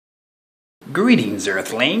Greetings,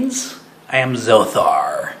 Earthlings. I am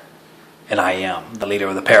Zothar, and I am the leader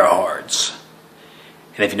of the Parahards.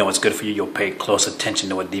 And if you know what's good for you, you'll pay close attention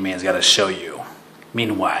to what D-Man's got to show you.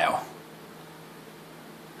 Meanwhile...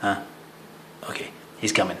 Huh? Okay,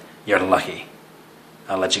 he's coming. You're lucky.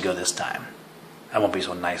 I'll let you go this time. I won't be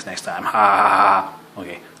so nice next time. Ha ha ha.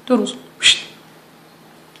 Okay, doodles.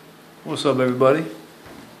 What's up, everybody?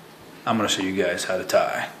 I'm going to show you guys how to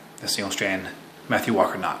tie the single strand Matthew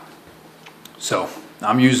Walker knot. So,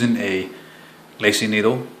 I'm using a lacy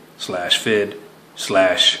needle slash fid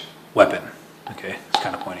slash weapon. Okay, it's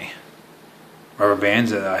kind of pointy. Rubber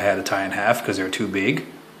bands that I had to tie in half because they were too big.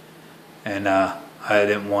 And I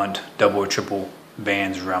didn't want double or triple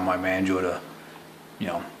bands around my mandrel to, you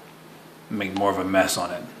know, make more of a mess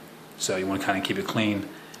on it. So you want to kind of keep it clean.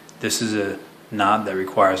 This is a knot that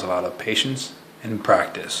requires a lot of patience and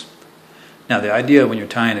practice. Now the idea when you're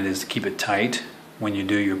tying it is to keep it tight when you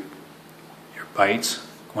do your bites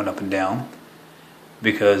going up and down,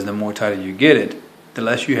 because the more tighter you get it, the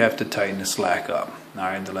less you have to tighten the slack up. All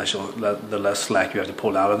right, the less slack you have to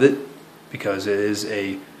pull out of it, because it is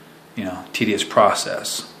a tedious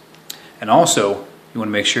process. And also you want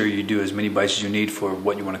to make sure you do as many bites as you need for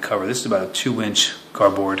what you want to cover. This is about a 2-inch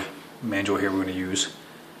cardboard mandrel here we're going to use.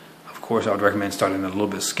 Of course, I would recommend starting a little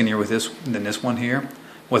bit skinnier with this than this one here,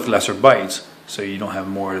 with lesser bites, so you don't have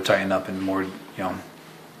more to tighten up and more,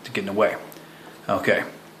 to get in the way. Okay,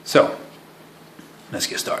 so let's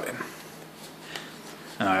get started.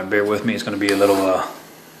 Alright, bear with me. It's going to be a little,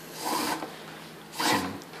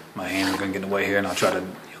 my hands are going to get in the way here, and I'll try to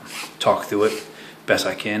talk through it best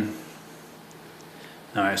I can.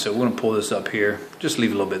 Alright, so we're going to pull this up here. Just leave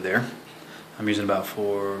a little bit there. I'm using about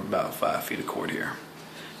 5 feet of cord here.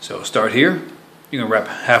 So start here. You can wrap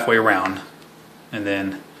halfway around, and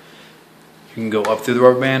then you can go up through the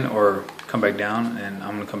rubber band or come back down, and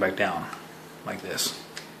I'm going to come back down like this.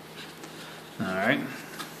 Alright,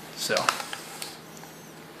 so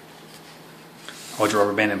hold your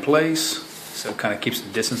rubber band in place so it kind of keeps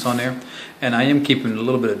the distance on there. And I am keeping a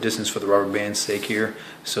little bit of distance for the rubber band's sake here,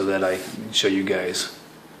 so that I can show you guys,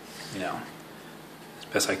 as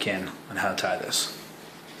best I can on how to tie this.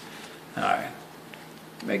 Alright,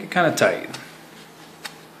 make it kind of tight,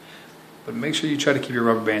 but make sure you try to keep your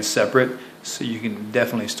rubber bands separate, so you can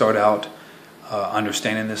definitely start out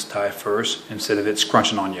understanding this tie first instead of it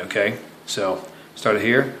scrunching on you. Okay, so start it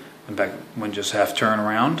here and back, when just half turn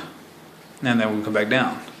around, and then we'll come back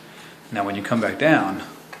down. Now when you come back down,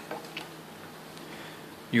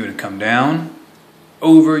 you're going to come down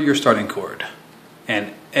over your starting cord,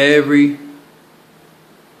 and every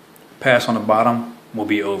pass on the bottom will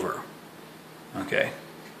be over. Okay,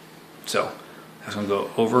 so that's going to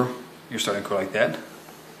go over your starting cord like that.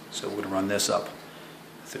 So we're going to run this up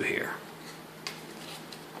through here.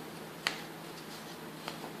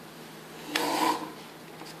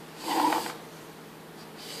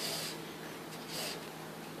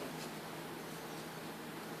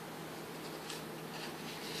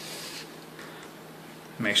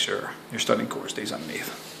 Make sure your starting cord stays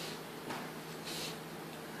underneath.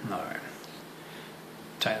 Alright,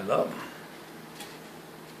 tighten it up,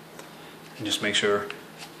 and just make sure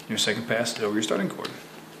your second pass is over your starting cord.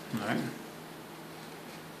 Alright,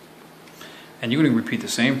 and you're going to repeat the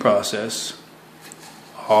same process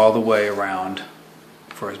all the way around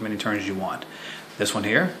for as many turns as you want. This one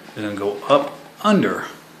here is going to go up under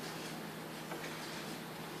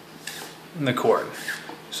the cord.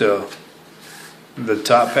 So the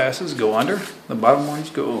top passes go under, the bottom ones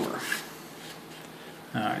go over.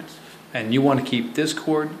 Alright, and you want to keep this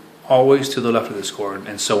cord always to the left of this cord,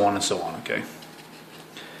 and so on and so on. Okay,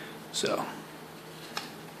 so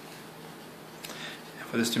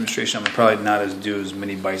for this demonstration, I'm probably not do as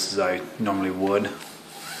many bites as I normally would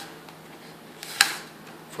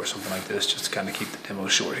for something like this, just to kind of keep the demo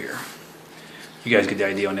short here. You guys get the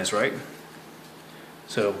idea on this, right?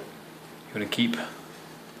 So you're going to keep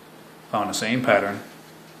following the same pattern.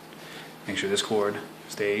 Make sure this cord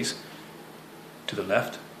stays to the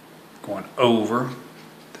left, going over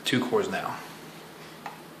the 2 cords now.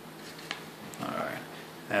 Alright,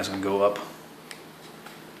 that's going to go up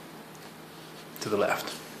to the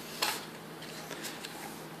left.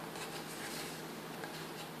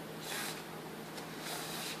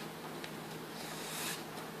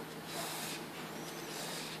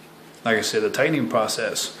 Like I said, the tightening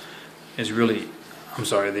process is really,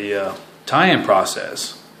 the tie-in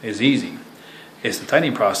process is easy. It's the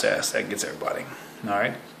tightening process that gets everybody.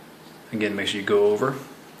 Alright, again, make sure you go over,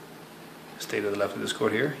 stay to the left of this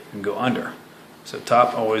cord here, and go under. So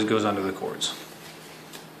top always goes under the cords.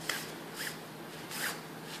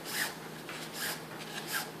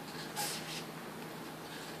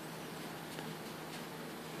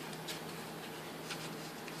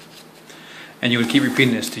 And you would keep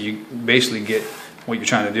repeating this till you basically get what you're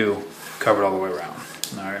trying to do covered all the way around.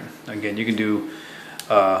 All right. Again, you can do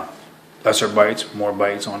lesser bites, more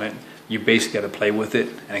bites on it. You basically got to play with it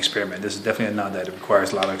and experiment. This is definitely a knot that it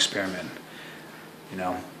requires a lot of experiment. You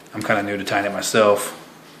know, I'm kind of new to tying it myself,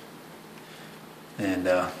 and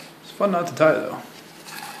it's fun not to tie though.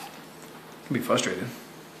 It can be frustrating,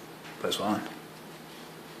 but it's fun.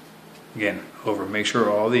 Again, over. Make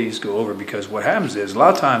sure all these go over, because what happens is a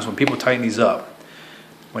lot of times when people tighten these up,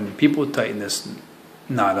 when people tighten this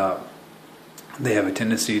knot up, they have a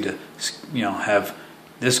tendency to, you know, have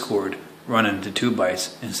this cord run into 2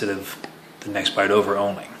 bites instead of the next bite over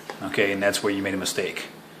only. Okay, and that's where you made a mistake.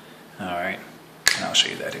 All right, and I'll show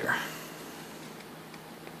you that here.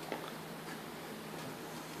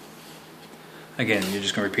 Again, you're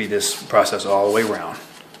just going to repeat this process all the way around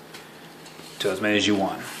to as many as you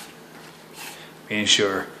want, being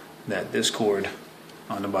sure that this cord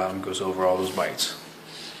on the bottom goes over all those bites.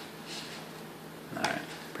 All right,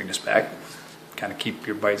 bring this back. Kind of keep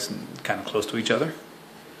your bites kind of close to each other.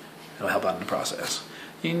 It'll help out in the process.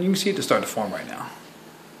 And you can see it to start to form right now.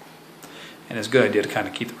 And it's a good idea to kind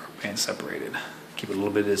of keep the rubber bands separated. Keep a little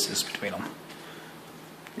bit of distance between them.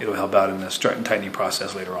 It'll help out in the strut and tightening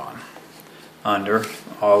process later on. Under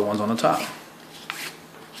all the ones on the top.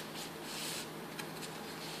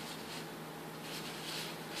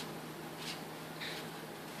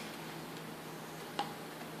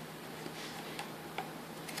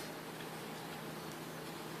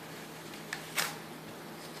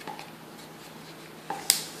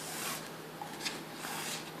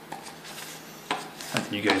 I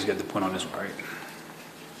think you guys get the point on this one, right?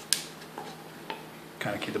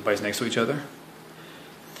 Kind of keep the bites next to each other.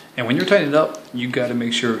 And when you're tightening it up, you got to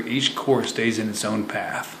make sure each cord stays in its own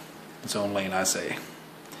path, its own lane, I say.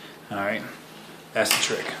 All right, that's the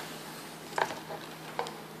trick.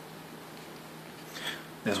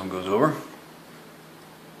 This one goes over,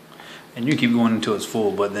 and you keep going until it's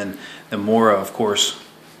full. But then, the more, of course,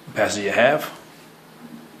 passes you have,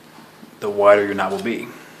 the wider your knot will be.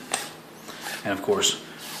 And of course,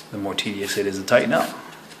 the more tedious it is to tighten up.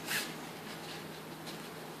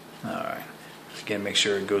 Alright, again, make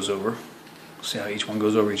sure it goes over. See how each one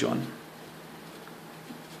goes over each one?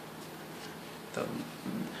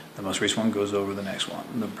 The most recent one goes over the next one,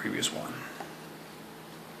 the previous one.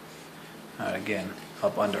 Alright, again,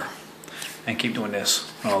 up under. And keep doing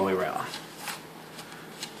this all the way around.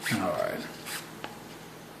 Alright.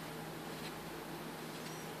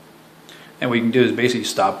 And what you can do is basically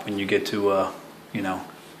stop when you get to, you know,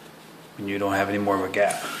 when you don't have any more of a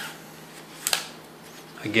gap.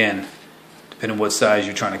 Again, depending on what size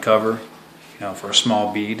you're trying to cover, you know, for a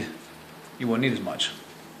small bead, you won't need as much.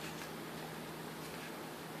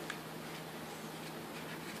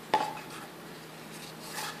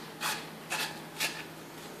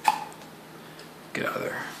 Get out of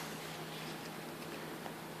there.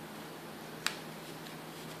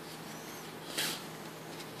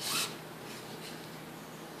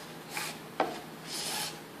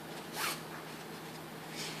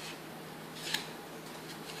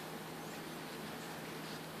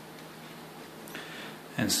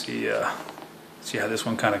 And see how this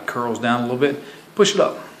one kind of curls down a little bit. Push it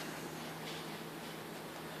up.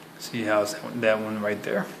 See how it's that one right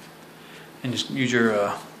there, and just use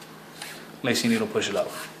your lacing needle, push it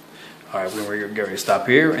up. All right, we're going to get ready to stop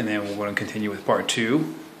here, and then we're going to continue with part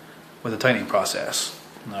 2 with the tightening process.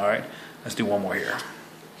 All right, let's do one more here,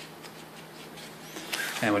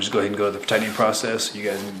 and we'll just go ahead and go to the tightening process. You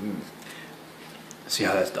guys can see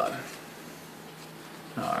how that's done.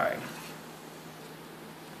 All right.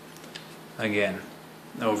 Again,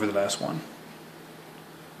 over the last one,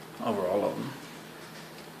 over all of them.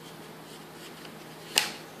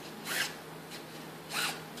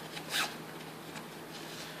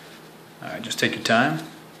 Alright, just take your time.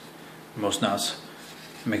 Most knots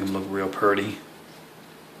make them look real pretty.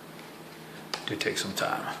 Do take some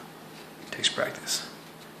time. It takes practice.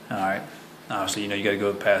 Alright, obviously, you know, you got to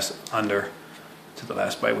go past under to the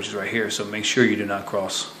last bite, which is right here, so make sure you do not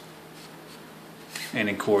cross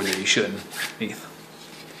any cord that you shouldn't beneath.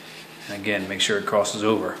 And again, make sure it crosses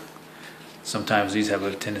over. Sometimes these have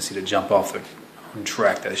a tendency to jump off their own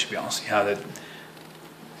track that it should be on. See how that?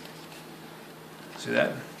 See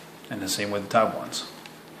that? And the same with the top ones.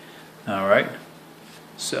 Alright,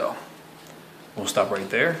 so we'll stop right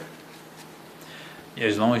there.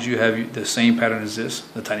 As long as you have the same pattern as this,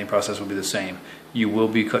 the tightening process will be the same. You will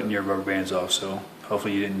be cutting your rubber bands off, so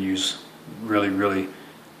hopefully you didn't use really, you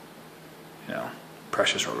know,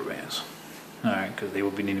 precious rubber bands. Alright, because they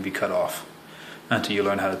will need to be cut off until you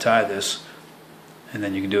learn how to tie this, and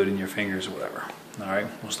then you can do it in your fingers or whatever. Alright,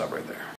 we'll stop right there.